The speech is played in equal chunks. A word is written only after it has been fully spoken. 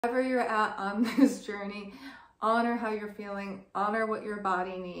Wherever you're at on this journey, honor how you're feeling, honor what your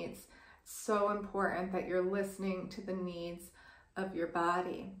body needs. So important that you're listening to the needs of your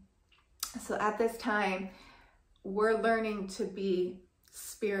body. So at this time, we're learning to be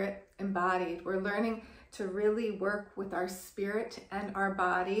spirit embodied. We're learning to really work with our spirit and our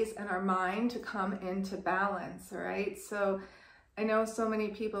bodies and our mind to come into balance, all right? So I know so many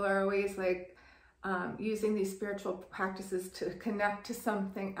people are always like, using these spiritual practices to connect to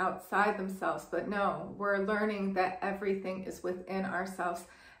something outside themselves, but no, we're learning that everything is within ourselves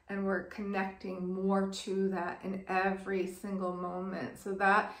and we're connecting more to that in every single moment. So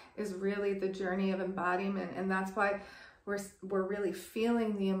that is really the journey of embodiment, and that's why we're really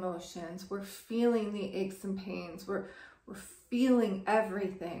feeling the emotions, we're feeling the aches and pains, we're feeling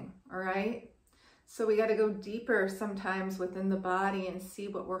everything, all right? So we got to go deeper sometimes within the body and see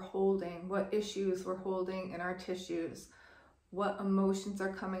what we're holding, what issues we're holding in our tissues, what emotions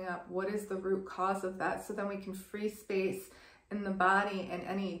are coming up, what is the root cause of that, so then we can free space in the body and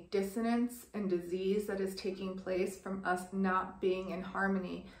any dissonance and disease that is taking place from us not being in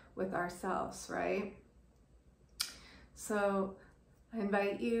harmony with ourselves, right? So I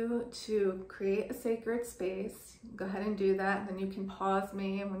invite you to create a sacred space. Go ahead and do that, and then you can pause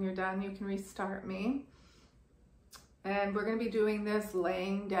me, and when you're done, you can restart me. And we're going to be doing this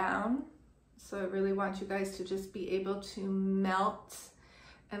laying down. So I really want you guys to just be able to melt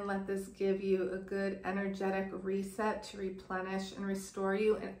and let this give you a good energetic reset to replenish and restore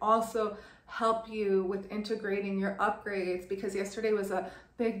you, and also help you with integrating your upgrades, because yesterday was a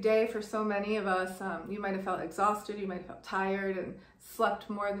big day for so many of us. You might have felt exhausted, you might have felt tired and slept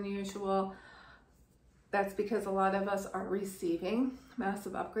more than usual. That's because a lot of us are receiving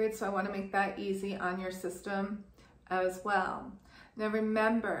massive upgrades, so I want to make that easy on your system as well. Now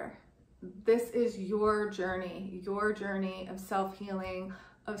remember, this is your journey of self-healing,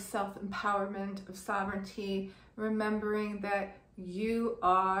 of self-empowerment, of sovereignty, remembering that you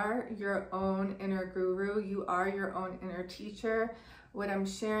are your own inner guru, you are your own inner teacher. What I'm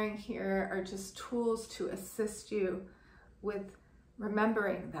sharing here are just tools to assist you with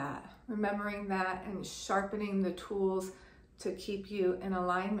remembering that and sharpening the tools to keep you in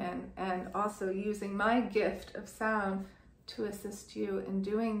alignment, and also using my gift of sound to assist you in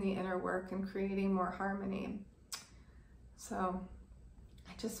doing the inner work and creating more harmony. So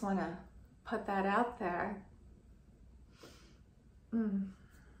I just want to put that out there.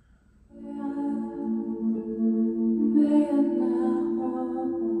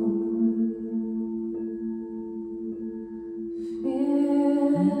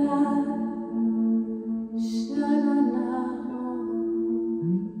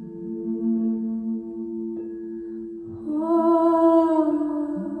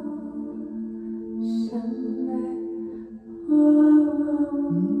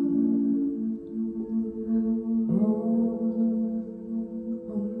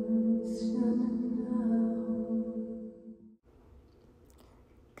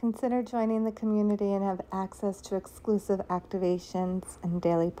 Consider joining the community and have access to exclusive activations and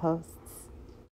daily posts.